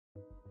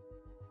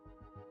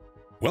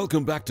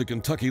Welcome back to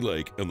Kentucky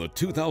Lake and the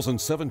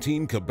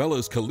 2017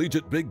 Cabela's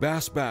Collegiate Big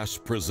Bass Bash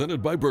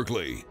presented by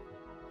Berkeley.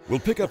 We'll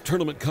pick up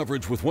tournament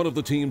coverage with one of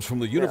the teams from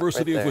the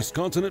University of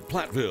Wisconsin at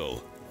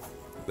Platteville.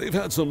 They've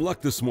had some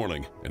luck this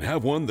morning and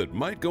have one that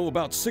might go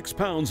about 6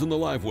 pounds in the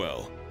live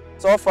well.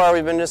 So far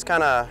we've been just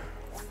kind of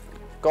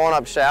going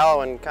up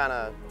shallow and kind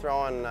of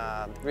throwing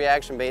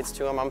reaction baits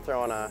to them. I'm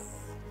throwing I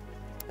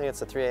think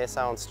it's a 3/8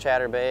 ounce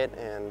chatterbait,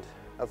 and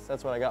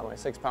that's what I got my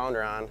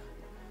 6-pounder on.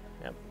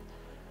 Yep.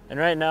 And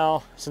right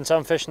now, since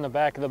I'm fishing the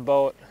back of the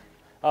boat,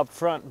 up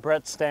front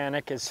Brett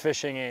Stanek is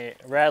fishing a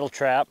rattle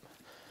trap.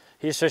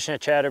 He's fishing a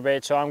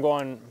chatterbait, so I'm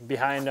going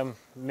behind him,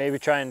 maybe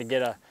trying to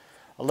get a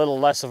little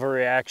less of a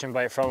reaction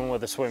bite from him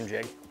with a swim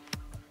jig.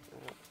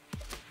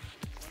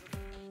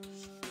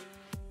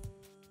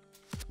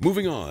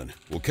 Moving on,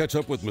 we'll catch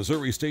up with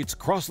Missouri State's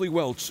Crossley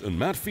Welch and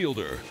Matt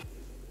Fielder.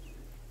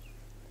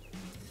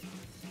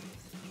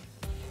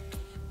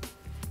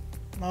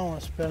 I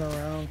want to spin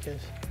around because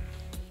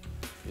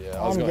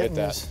yeah, I was going to hit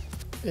that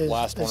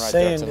last one right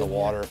there. It's in the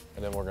water,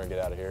 and then we're going to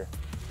get out of here.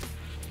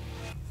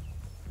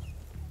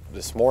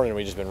 This morning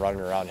we've just been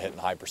running around hitting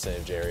high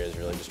percentage areas,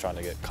 really just trying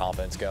to get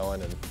confidence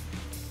going. And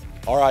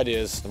our idea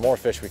is the more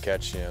fish we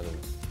catch, then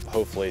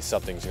hopefully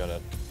something's going to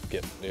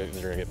get, they're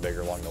going to get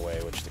bigger along the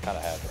way, which they kind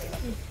of have, but they're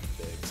not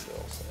big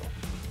still. So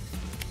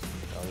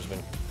I've just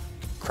been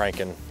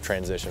cranking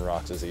transition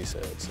rocks, as he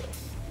said. So.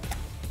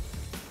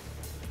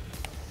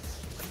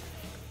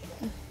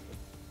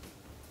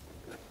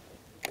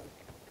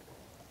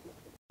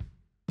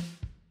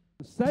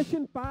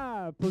 Session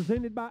 5,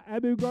 presented by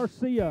Abu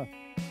Garcia.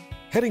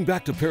 Heading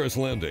back to Paris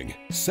Landing,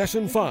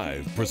 Session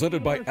 5,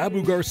 presented by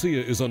Abu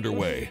Garcia, is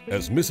underway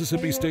as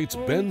Mississippi State's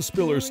Ben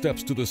Spiller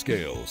steps to the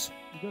scales.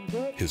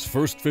 His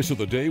first fish of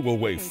the day will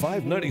weigh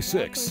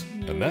 596,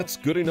 and that's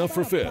good enough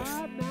for fifth.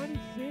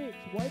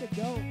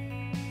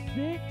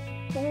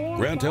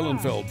 Grant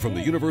Ellenfeld from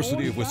the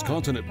University of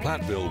Wisconsin at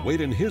Platteville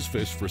weighed in his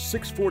fish for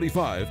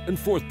 645 and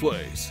fourth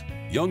place.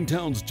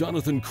 Youngtown's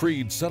Jonathan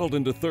Creed settled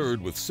into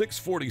third with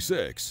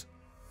 646.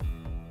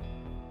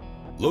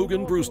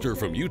 Logan Brewster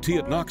from UT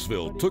at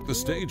Knoxville took the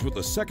stage with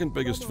the second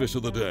biggest fish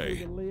of the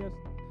day.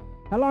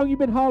 How long you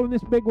been hauling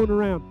this big one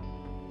around?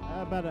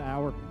 About an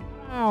hour.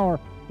 Hour.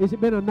 Has it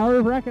been a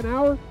nerve-wracking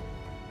hour?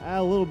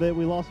 A little bit.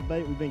 We lost the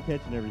bait we've been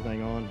catching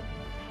everything on.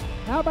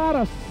 How about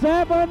a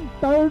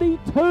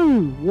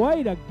 732?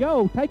 Way to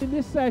go. Taking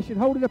this session.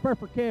 Hold it up there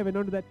for Kevin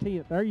under that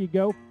tent. There you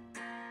go.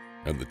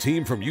 And the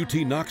team from UT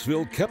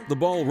Knoxville kept the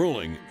ball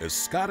rolling as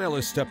Scott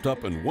Ellis stepped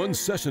up and won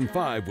Session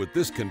 5 with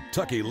this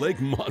Kentucky Lake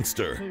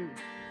monster.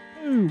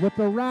 Two with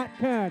the right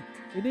kind.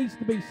 It needs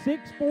to be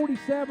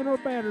 647 or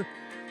better.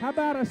 How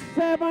about a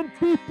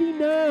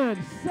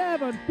 759?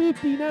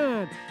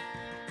 759.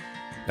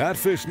 That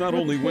fish not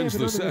only wins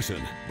the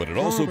session, but it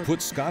also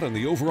puts Scott in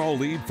the overall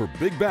lead for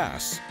big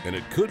bass, and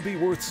it could be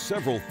worth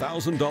several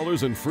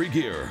 $1,000s in free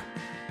gear.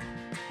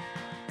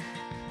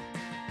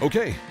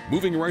 Okay,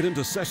 moving right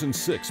into Session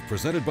 6,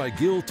 presented by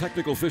Gill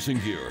Technical Fishing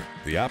Gear.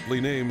 The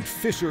aptly named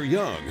Fisher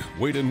Young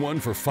weighed in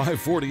one for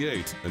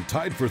 548 and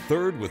tied for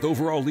third with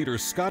overall leader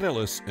Scott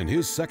Ellis and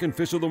his second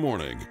fish of the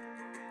morning.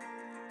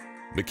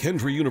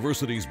 McKendree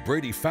University's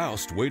Brady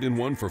Faust weighed in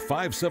one for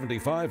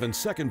 575 and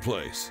second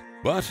place.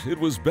 But it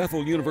was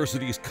Bethel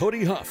University's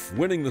Cody Huff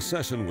winning the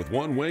session with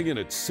one weighing in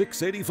at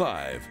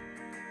 685.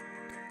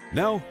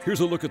 Now, here's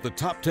a look at the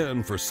top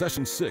 10 for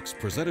Session 6,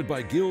 presented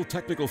by Gill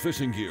Technical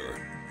Fishing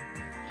Gear.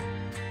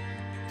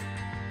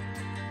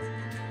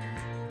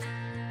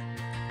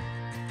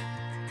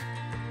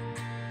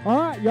 All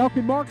right, y'all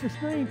can mark the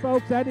screen,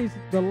 folks. That is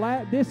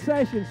this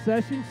session,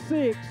 Session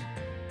 6.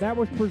 That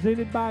was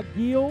presented by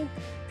Gill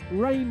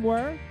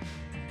Rainwear.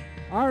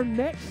 Our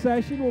next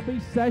session will be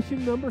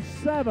Session number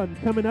 7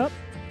 coming up.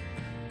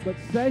 But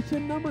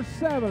Session number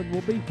 7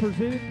 will be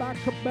presented by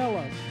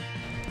Cabela's.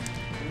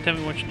 Tell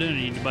me what you're doing. Are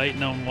you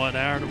debating on what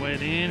hour to weigh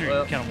it in, or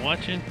are you kind of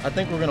watching? I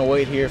think we're going to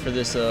wait here for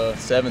this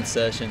 7th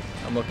session.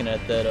 I'm looking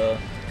at that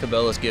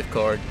Cabela's gift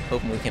card,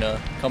 hoping we can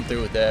come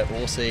through with that. But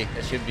we'll see.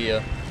 It should be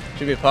a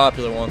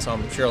popular one, so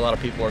I'm sure a lot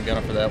of people are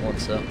gunning for that one.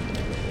 So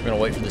we're going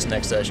to wait for this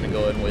next session to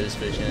go ahead and weigh this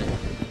fish in.